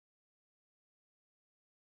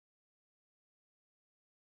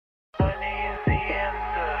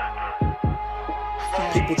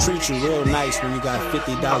People treat you real nice when you got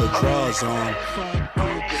 $50 draws on.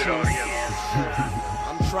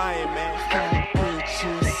 I'm trying, man.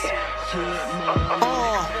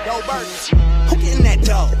 Yo, Bert. Who getting that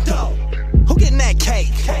dough? Who getting that cake?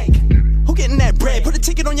 Who getting that bread? Put a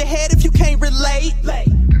ticket on your head if you can't relate.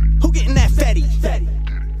 Who getting that fatty?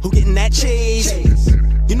 Who getting that cheese?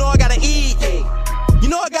 You know I gotta eat. You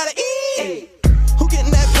know I gotta eat. Who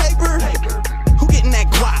getting that paper? Who getting that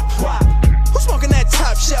guap? Who smoking that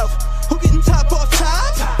top shelf? Who getting top off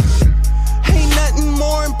top? Ain't nothing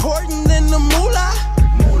more important than the moolah.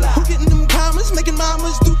 Who getting them commas? Making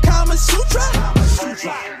mamas do Kama Sutra.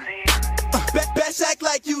 Best act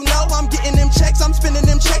like you know I'm getting them checks. I'm spending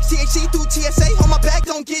them checks. THC through TSA on my back,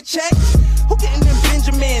 don't get checked. Who getting them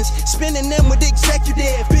Benjamins? Spending them with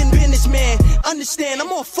executive. Businessman, understand,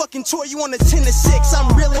 I'm on fucking tour. You on a 10 to 6,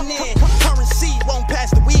 I'm reeling in. Currency won't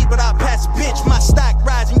pass the weed, but I'll pass a bitch. My stock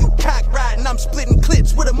rising, you cock riding. I'm splitting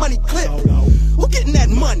clips with a money clip. Who getting that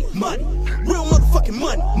money? Real motherfucking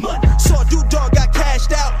money. Saw a dude dog got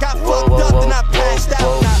cashed out, got fucked up, then I passed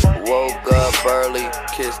out. Woke up early,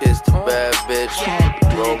 kissed the bad bitch,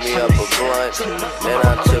 rolled me up a blunt, then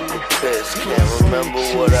I took a piss. Can't remember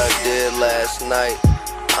what I did last night.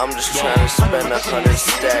 I'm just trying to spend 100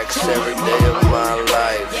 stacks every day of my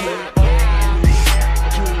life.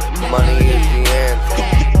 Money is the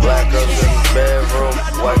anthem. Black girls in the bedroom,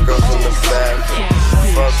 white girls in the bathroom.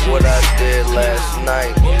 Fuck what I did last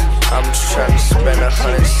night. I'm just trying to spend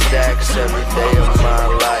 100 stacks every day of my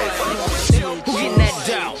life. Who getting that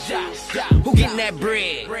dough? Who getting that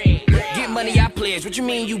bread? Get money, I pledge. What you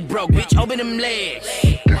mean you broke, bitch? Open them legs.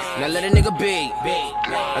 Now let a nigga be.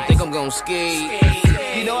 I think I'm gon' ski.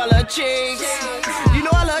 You know I love cheese. You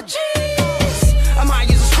know I love cheese. I'm high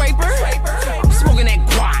as a scraper. Smoking that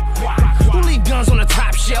guac. Who leave guns on the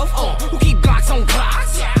top shelf? Who keep Glocks on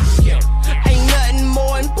Glocks? Ain't nothing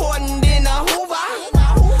more important than a Hoover.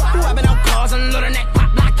 Who having out cars and loading that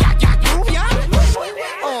pop like groove, yeah?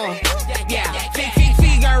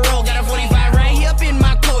 Figaro, got a 45 right here up in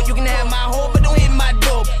my coat. You can have my hoe, but don't hit my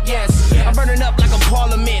dope. Yes, I'm burning up like a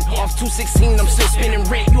parliament. Off 216, I'm still spinning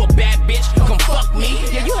rent. You a bad bitch, come fuck me.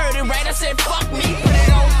 Yeah, you heard it right, I said fuck me. Put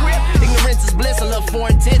it on grip, ignorance is bliss. I love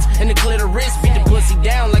foreign tits and the clitoris. Beat the pussy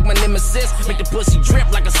down like my nemesis. Make the pussy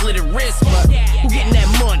drip like a slitted wrist. But who getting that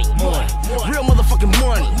money? Real motherfucking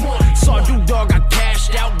money. Saw a dude dog got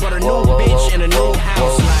cashed out, but a new bitch and a new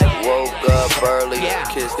house. Woke up early,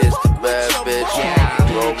 kissed the bad bitch,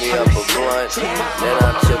 rolled me up a blunt, then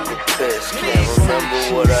I took a piss. Can't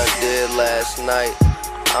remember what I did last night.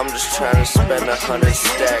 I'm just trying to spend 100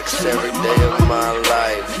 stacks every day of my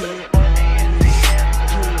life.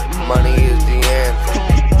 Money is the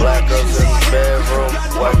anthem. Black girls in the bedroom,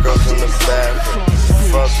 white girls in the bathroom.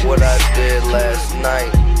 Fuck what I did last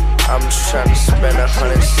night. I'm just trying to spend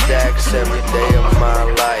 100 stacks every day of my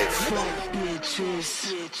life.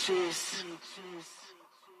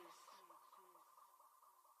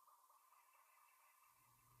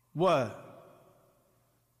 What?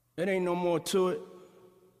 It ain't no more to it.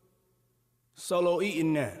 Solo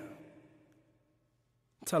eating now.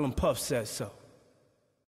 Tell him Puff said so.